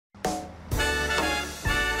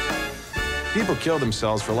People kill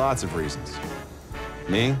themselves for lots of reasons.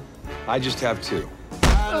 Me, I just have two.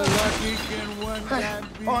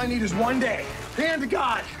 All I need is one day. Hand to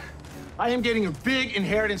God. I am getting a big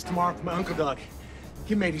inheritance tomorrow from my Uncle Doug.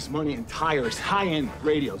 He made his money in tires, high-end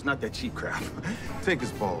radios, not that cheap crap. Take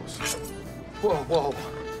his balls. Whoa, whoa.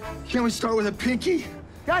 Can't we start with a pinky?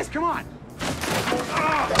 Guys, come on.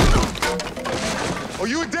 Oh,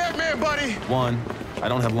 you a dead man, buddy. One, I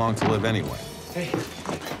don't have long to live anyway. Hey,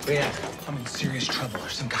 Leanne, I'm in serious trouble.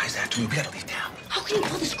 There's some guys after me. We gotta leave town. How can you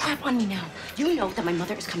pull this crap on me now? You know that my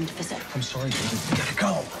mother is coming to visit. I'm sorry, baby. We gotta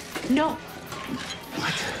go. No.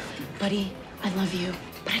 What? Buddy, I love you,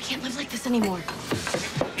 but I can't live like this anymore.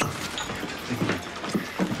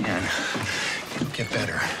 Man, it'll get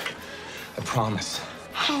better. I promise.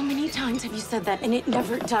 How many times have you said that, and it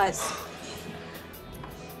never does?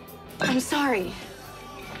 I'm sorry.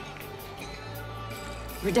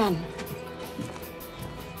 We're done.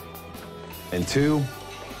 And two,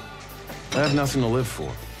 I have nothing to live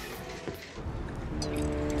for.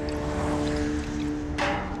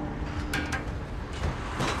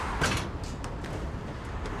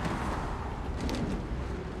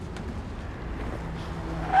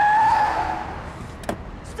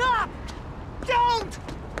 Stop! Don't!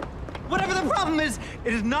 Whatever the problem is,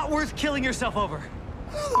 it is not worth killing yourself over.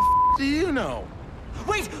 How the f do you know?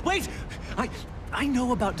 Wait! I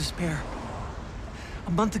know about despair.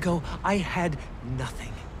 A month ago, I had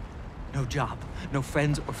nothing. No job, no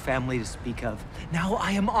friends or family to speak of. Now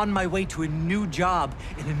I am on my way to a new job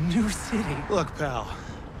in a new city. Look, pal,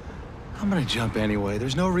 I'm gonna jump anyway.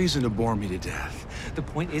 There's no reason to bore me to death. The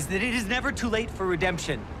point is that it is never too late for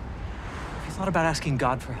redemption. Have you thought about asking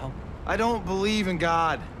God for help? I don't believe in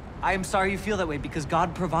God. I am sorry you feel that way because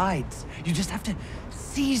God provides. You just have to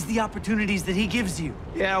seize the opportunities that He gives you.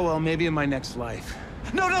 Yeah, well, maybe in my next life.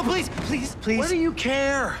 No, please. What do you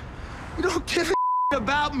care? You don't give a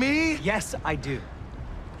about me? Yes, I do.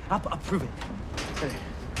 I'll prove it. Hey,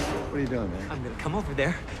 what are you doing, man? I'm gonna come over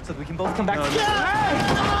there so that we can both come back No, together. Hey!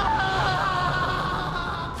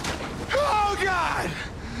 Oh, God!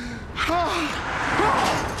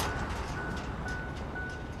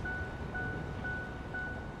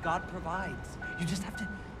 God provides. You just have to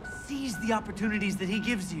seize the opportunities that He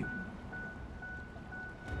gives you.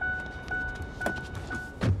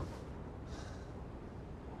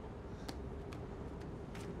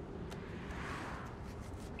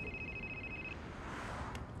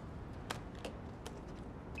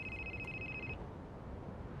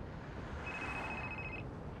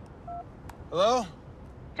 Hello?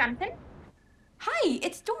 Jonathan? Hi,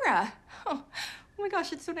 it's Dora. Oh my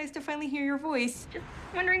gosh, it's so nice to finally hear your voice. Just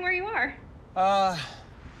wondering where you are.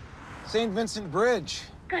 St. Vincent Bridge.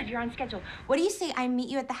 Good, you're on schedule. What do you say I meet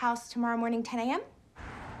you at the house tomorrow morning, 10 a.m.?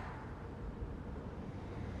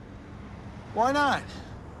 Why not?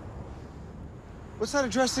 What's that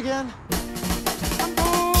address again? I'm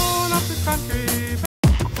going up the country,